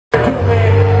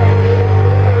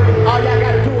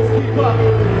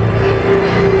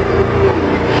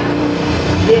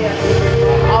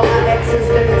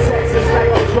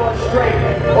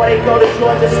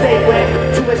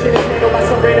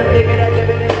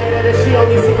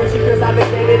only secret she feels I've been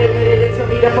dated. Admitted it to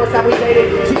me the first time we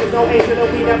dated. She was no angel and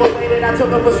we never waited. I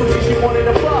took her for sushi, she wanted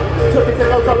to fuck. Took it to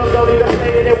low, told them don't need to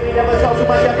play it. And we never talked too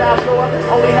much after I flew her.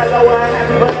 Only hello and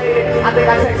happy related. I think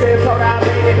I texted and told her I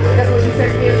made it. That's when she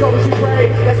texted me and told me she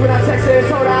prayed. That's when I texted and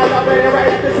told her I love it. And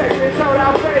right after texting and told her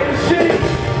I faded. Shit.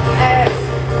 Ass.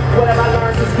 Whatever I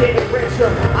learned is getting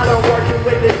richer. I learned working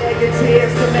with the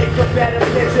negatives to make the better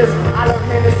pictures. I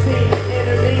learned Hennessy,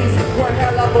 enemies, one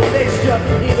hell of a mixture.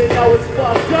 Even though it's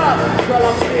fucked up, girl,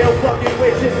 I'm still fucking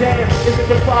with you. Damn, is it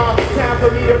the fall? Time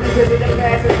for me to revisit the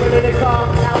past and put in the car.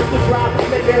 Hours to drop,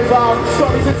 make it involved.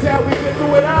 Stories to tell, we've been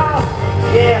through it all.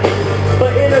 Yeah,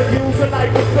 but interviews are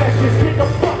like professions. Get the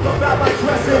fuck about my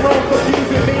dressing room,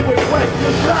 confusing me with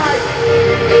questions like,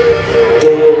 do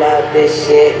you love this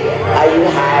shit? Are you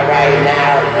high right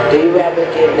now? Do you ever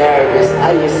get nervous?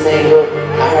 Are you single?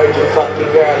 I heard you fuck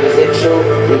your girl, is it true?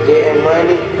 You getting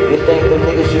money? You think the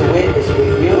niggas you with is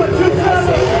with you? And I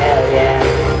say hell yeah,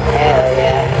 hell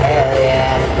yeah, hell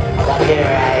yeah. Fucking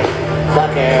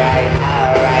right,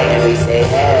 alright. And we say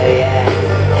hell yeah,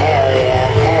 hell yeah,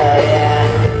 hell yeah.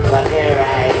 Fucking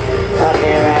right,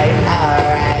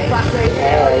 alright.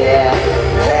 Hell yeah,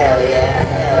 hell yeah,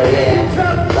 hell yeah.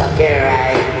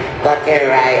 Fucking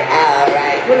right,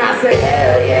 alright. when I say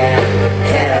hell yeah,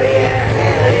 hell yeah,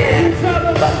 hell yeah.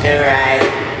 Fucking right,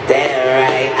 damn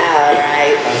right,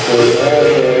 alright. I say hell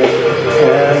yeah,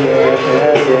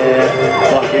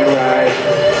 fucking right,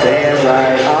 damn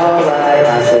right, alright.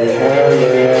 I say hell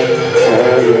yeah,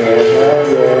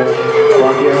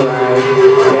 fucking right,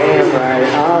 damn right,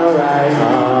 alright,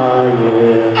 oh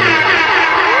yeah.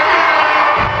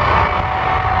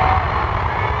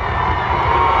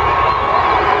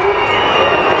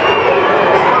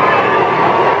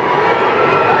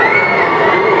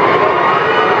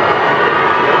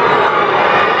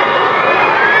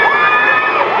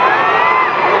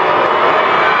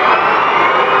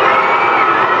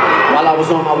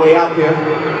 On my way out here,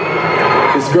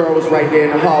 this girl was right there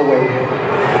in the hallway.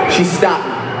 She stopped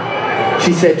me.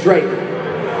 She said, Drake,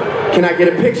 can I get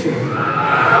a picture?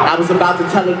 I was about to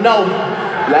tell her no.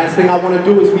 Last thing I want to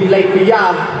do is be late for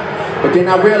y'all. But then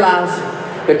I realized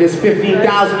that there's 15,000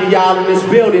 of y'all in this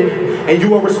building and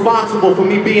you are responsible for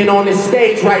me being on this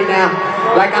stage right now.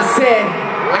 Like I said,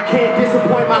 I can't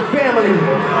disappoint my family.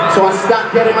 So I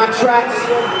stopped getting my tracks.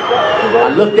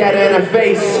 I looked at her in her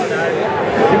face.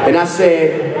 And I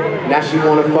said, now she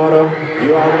want a photo,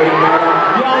 you already know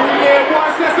that. You only live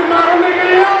once, that's the motto, nigga,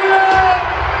 yo!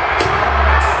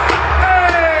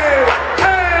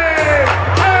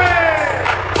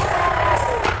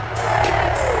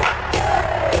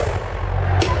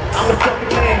 I'm the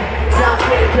fucking man, down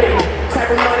dedicated. Type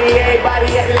of money, everybody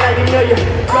acting like a million.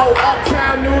 Go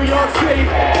uptown, New York City.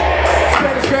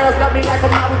 Spanish girls love me like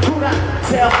I'm out with tuna.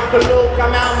 Tell Uncle Luke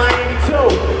I'm out Miami too.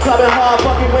 Clubbing hard,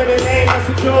 fucking women, ain't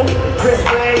much to do. Wrist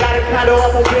lane, got a condo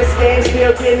up on Biscayne.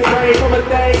 Still getting brain from a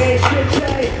thing, ain't shit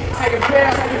changed. How you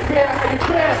feel?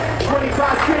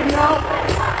 25 City, ho.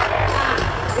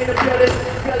 In the building,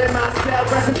 feeling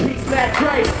myself. Rest in peace, Matt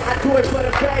Dre. I do it for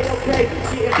the pay, okay.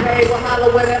 Getting paid, we'll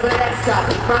holler whenever that's out.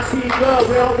 My team good,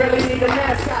 we don't really need a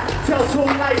mascot. Tell too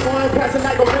light, one passing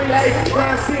like a relay.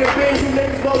 Round CB, you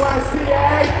niggas go round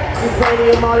CA. You plenty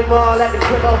of Molly Ball at the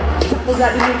cribbo. Chuckles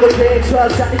at the Nico J,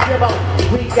 trucks at the cribbo.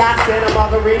 We got Santa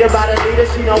Margarita by the leader.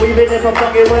 She know even if I'm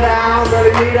fucking with her, I don't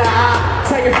really need her.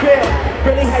 Take a feel,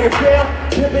 really how you feel?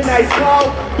 Living nice cold,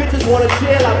 bitches wanna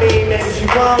chill. I mean, maybe she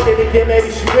wrong, then again,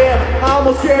 maybe she real. I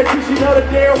almost guarantee she know the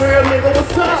damn real nigga.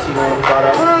 What's up? She want a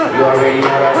photo, you already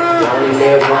know that. You only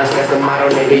live once, that's the motto,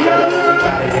 nigga. You know we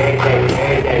got it every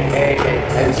day.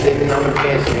 And we sitting on the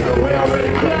bench, nigga. We don't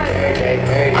really play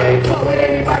every day. Fuck what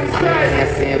anybody say.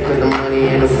 That's it, put the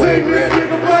money in the way, real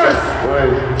nigga.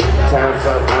 One time,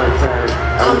 fuck one time.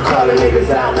 I'm calling niggas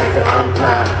out like the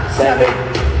umpire. 7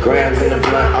 grams in the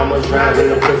blunt, almost drowned in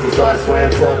the pussy, so I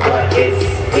swam to a butt. It's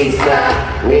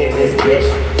Eastside, we in this bitch.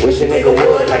 Wish a nigga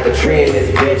would like a tree in this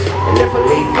bitch. And if a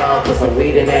leaf fall, put some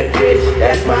weed in that bitch.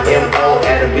 That's my M.O.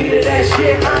 at a beat of that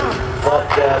shit.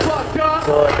 Fucked up,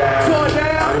 tore down,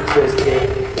 I'm twisted,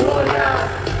 worn out.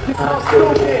 I'm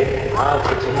stupid, off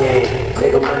with your head.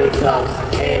 Nigga money talks,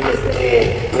 and it's the end,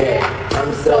 yeah.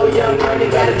 I'm so young, money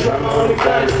got a drum on the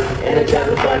gun, and a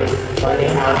jungle bunny. Funny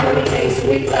how honey ain't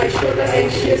sweet like sugar,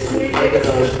 ain't shit sweet. Niggas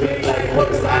on the street like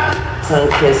hooks. Tongue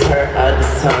kiss her other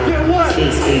tongue.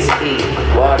 Ski,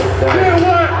 water gun. Get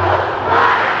what?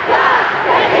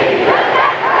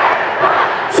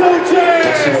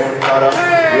 She want a photo,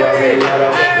 you already know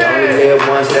though. You only live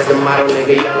once, that's the motto,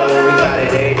 nigga. Yellow, and we got it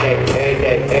every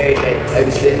day. They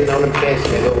be sitting on the bench,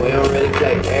 nigga. We don't really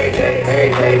play every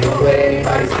day. Fuck what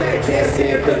anybody say, can't see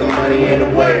it 'cause the money in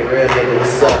real nigga,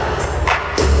 what's up?